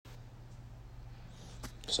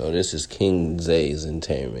So this is King Zay's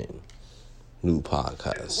Entertainment, new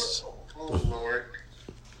podcast. Oh Lord.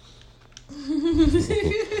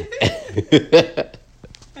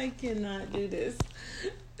 I cannot do this.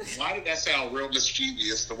 Why did that sound real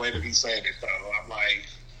mischievous the way that he said it though? I'm like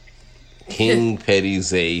King Petty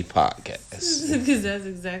Zay podcast. Because that's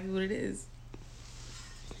exactly what it is.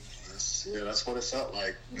 Yeah, that's what it felt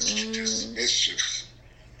like. Just mischief.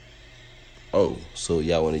 Oh, so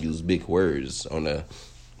y'all want to use big words on a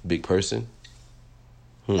big person?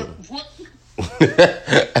 What?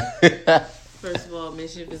 First of all,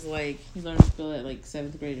 mischief is like you learn to spell at like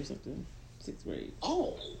 7th grade or something. 6th grade.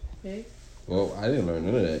 Oh. Okay. Well, I didn't learn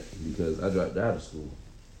none of that because I dropped out of school.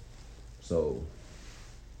 So,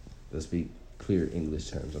 let's speak clear English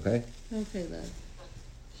terms, okay? Okay, love.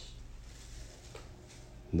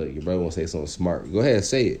 Look, your brother won't say something smart. Go ahead and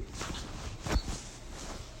say it.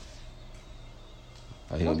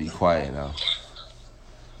 Oh, he'll be quiet now.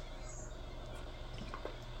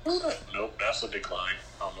 Nope, that's a decline.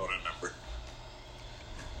 I don't know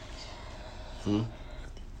that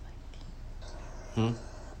number.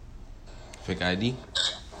 Fake ID?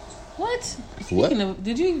 What? Speaking of,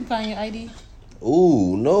 did you even find your ID?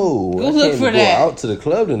 Ooh, no. Go I look can't for go that. out to the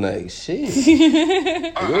club tonight. Shit.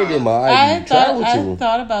 Where did my ID travel I to?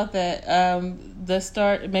 thought about that.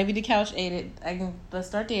 Maybe the couch ate it. Let's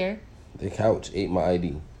start there. The couch ate my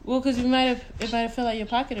ID. Well, because it might have fell out your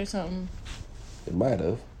pocket or something. It might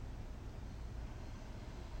have.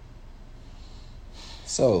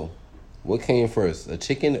 So, what came first, the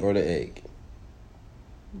chicken or the egg?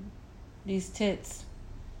 These tits.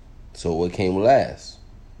 So, what came last,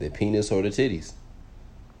 the penis or the titties?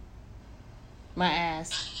 My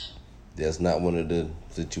ass. That's not one of the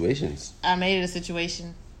situations. I made it a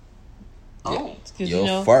situation. Oh.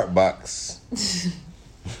 Your fart box.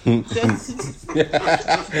 I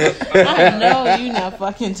know you not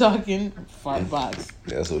fucking talking fart box.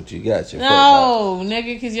 That's what you got, your fart No,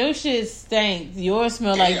 nigga, because your shit stank. Yours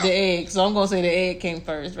smell like the egg, so I'm going to say the egg came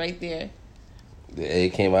first right there. box. The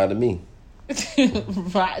egg came out of me.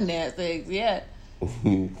 Rotten ass eggs, yeah.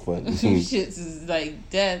 Funny. Some shits is like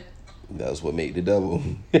death. That's what made the double.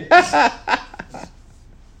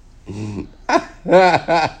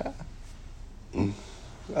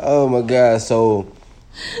 Oh my God. So,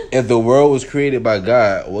 if the world was created by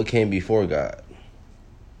God, what came before God?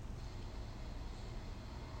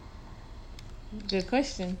 Good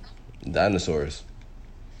question. Dinosaurs.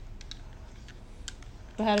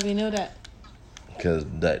 But how do we know that? Because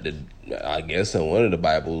I guess in one of the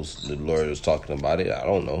Bibles, the Lord was talking about it. I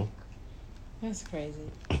don't know. That's crazy.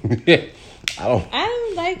 I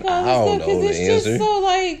don't like all I this don't stuff because know it's the just answer. so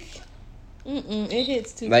like, it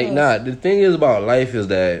hits too like. close. Nah, the thing is about life is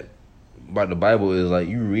that about the Bible is like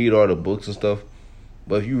you read all the books and stuff,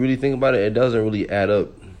 but if you really think about it, it doesn't really add up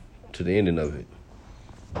to the ending of it.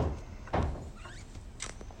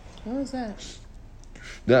 What was that?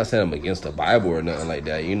 Not saying I'm against the Bible or nothing like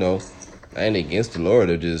that, you know. I ain't against the Lord.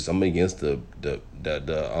 I'm against the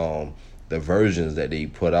versions that they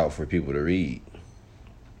put out for people to read.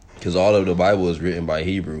 Because all of the Bible is written by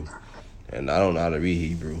Hebrew, and I don't know how to read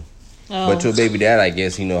Hebrew. Oh. But your baby dad, I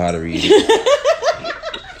guess he know how to read it.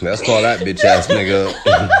 Let's call that bitch ass nigga.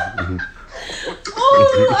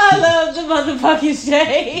 Oh, I love the motherfucking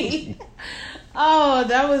shade. Oh,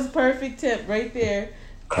 that was perfect tip right there.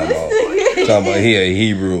 Talking about he a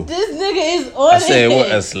Hebrew. This nigga is on I said, it. what,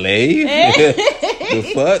 a slave? The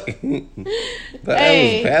fuck? But I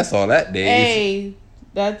was past all that days. Hey,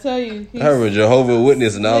 I tell you. I heard a Jehovah's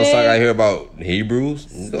Witness and all the time I hear about Hebrews.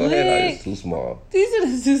 Go ahead, it's too small. These are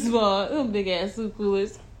too small. Them big ass soup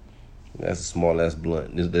coolers. That's a small ass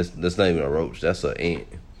blunt. That's not even a roach. That's an ant.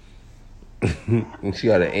 She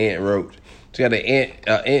got an ant roach. She got an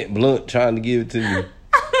ant blunt trying to give it to me.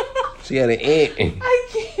 She got an ant. I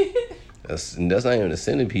can't. That's not even a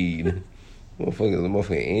centipede. Motherfucker is a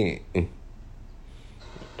motherfucking ant.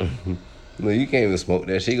 No, you can't even smoke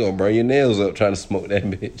that. She gonna burn your nails up trying to smoke that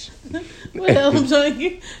bitch. Well, I'm trying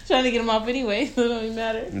to get them off anyway, so it don't even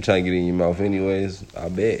matter. You trying to get it in your mouth anyways? I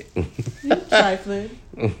bet. You trifling.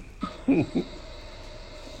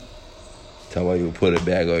 Talking about you put a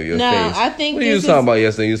bag over your No, face. I think what you was talking about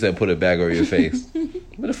yesterday? You said put a bag over your face.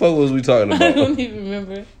 What the fuck was we talking I about? don't even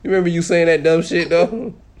remember. You remember you saying that dumb shit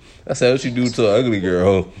though? I said, what you do to an ugly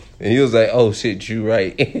girl? And he was like, oh shit, you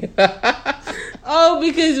right. Oh,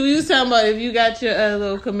 because we was talking about if you got your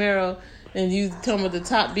little Camaro and you talking about the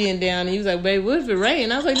top being down, and you was like, babe, what if it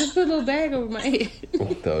rain? I was like, just put a little bag over my head.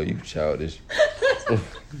 No, you childish.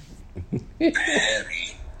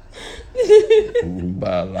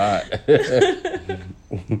 By a lot.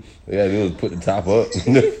 You gotta do is put the top up.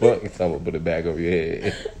 The fuck? I'm gonna put it back over your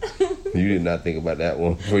head. You did not think about that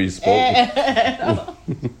one before you spoke.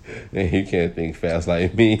 And you can't think fast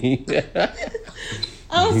like me.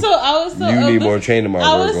 I was so. You need more training, my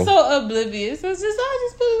Virgo. I was so oblivious. It's just I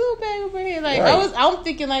just put a little bag over here. Like Right. I'm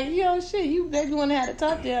thinking like shit. You baby want to have the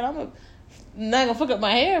top down. Not gonna fuck up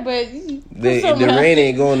my hair, but The rain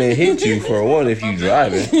ain't gonna hit you for one if you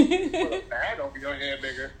driving. Put a bag over your head,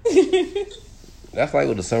 nigga. That's like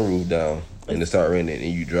with the sunroof down and it start raining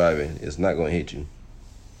and you driving. It's not gonna hit you.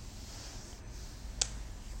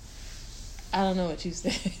 I don't know what you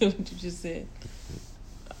said. What you just said.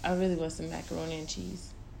 I really want some macaroni and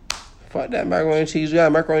cheese. Fuck that macaroni and cheese. You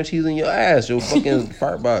got macaroni and cheese in your ass. Your fucking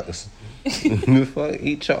fart box. Fuck,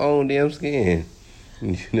 eat your own damn skin.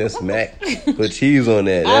 That's mac. Put cheese on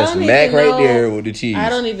that. That's mac right there with the cheese. I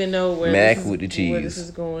don't even know where mac this is, with the cheese. where this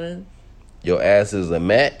is going. Your ass is a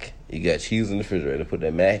mac. You got cheese in the refrigerator. Put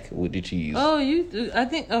that mac with the cheese. Oh, I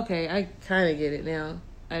think, okay, I kind of get it now.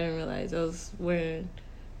 I didn't realize I was wearing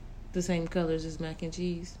the same colors as mac and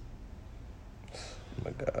cheese. Oh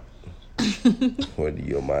my God. Where do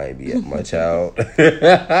your mind be at, my child?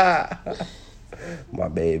 My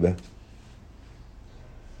baby.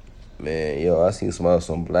 Man, yo, I seen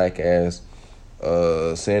some black ass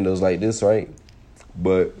sandals like this, right?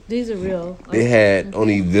 But These are real. they had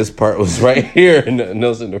only this part was right here and nothing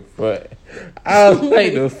else in the front. I was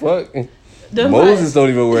like, the fuck? Moses don't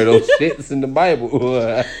even wear those shits in the Bible.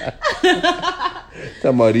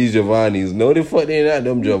 Talking about these Giovanni's. No, the fuck they not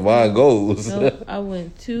them Javon Goes. Nope, I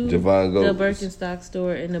went to Javon the Goes. Birkenstock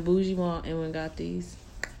store in the bougie mall and went and got these.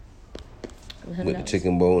 With the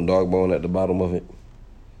chicken bone, dog bone at the bottom of it.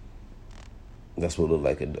 That's what look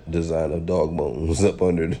like a design of dog bones up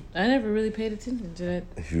under it. I never really paid attention to that.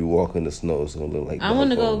 If you walk in the snow, it's gonna look like I want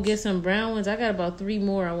to go bones. get some brown ones. I got about 3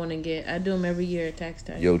 more I want to get. I do them every year at tax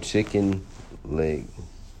time. Yo, chicken leg.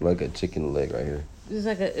 Like a chicken leg right here. It's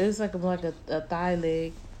like a thigh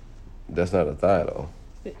leg. That's not a thigh though.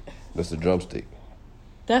 That's a drumstick.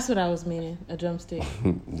 That's what I was meaning. A drumstick.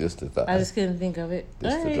 Just the thigh. I just couldn't think of it.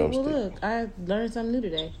 Just All the right, well drumstick. look, I learned something new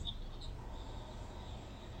today.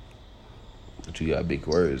 But you got big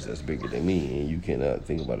words that's bigger than me, and you cannot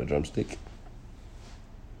think about a drumstick.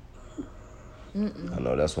 I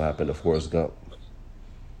know that's what happened to Forrest Gump.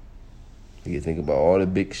 You think about all the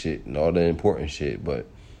big shit and all the important shit, but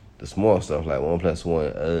the small stuff like 1 +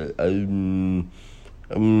 1,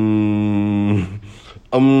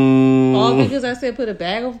 All because I said put a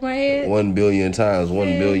bag over my head? 1 billion times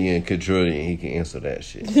 1 billion quadrillion. He can answer that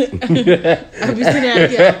shit. I'll be sitting out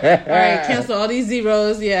here. All right, cancel all these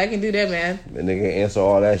zeros. Yeah, I can do that, man. The nigga answer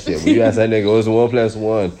all that shit. But you ask that nigga, what's 1 +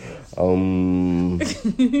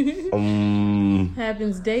 1?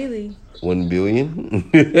 Happens daily. 1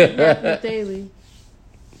 billion? Happens daily.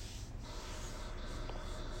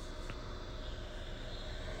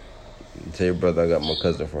 Tell your brother I got my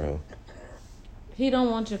cousin for him. He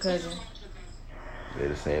don't want your cousin. They're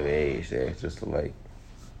the same age. They're just like,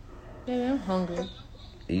 Baby, I'm hungry.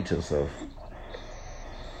 eat yourself.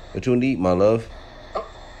 What you want to eat, my love?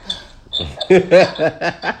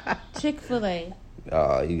 Chick-fil-A.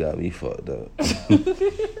 Ah, you got me fucked up.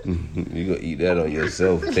 You gonna eat that on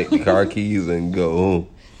yourself. Take the car keys and go home.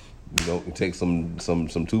 Don't take some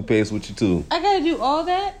toothpaste with you too. I gotta do all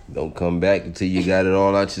that? Don't come back until you got it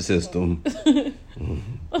all out your system.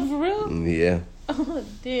 For real? Yeah. Oh,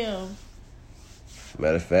 damn.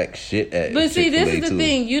 Matter of fact, shit at But see, this Chick-fil-A is the too.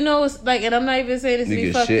 thing. You know, it's like, and I'm not even saying this to be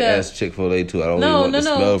Nigga, fucked shit up. ass Chick-fil-A too. I don't even want the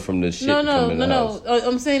smell from the shit coming in the house.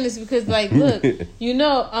 I'm saying this because, like, look, you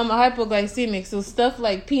know, I'm a hypoglycemic, so stuff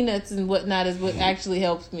like peanuts and whatnot is what actually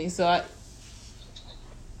helps me. So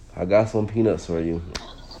I got some peanuts for you.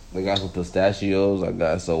 I got some pistachios. I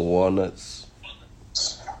got some walnuts.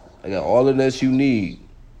 I got all the nuts you need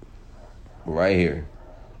right here.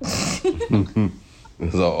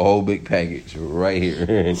 It's a whole big package right here.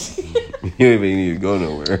 You ain't even need to go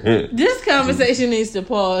nowhere. this conversation needs to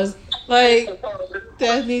pause. Like,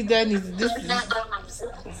 that needs this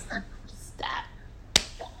stop.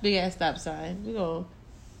 Big ass stop sign. We go.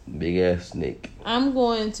 Big ass snake. I'm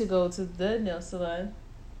going to go to the nail salon.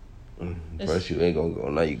 First you ain't gonna go.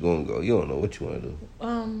 Now you gonna go. You don't know what you wanna do.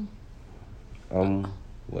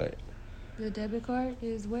 What? The debit card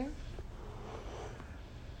is where?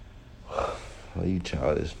 Oh, you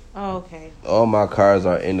childish. Oh, okay. All my cars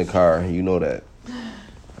are in the car. You know that.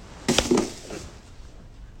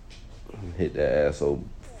 Hit that ass so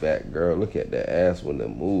fat, girl. Look at that ass when it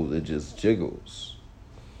moves. It just jiggles.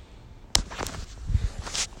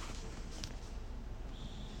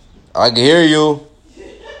 I can hear you.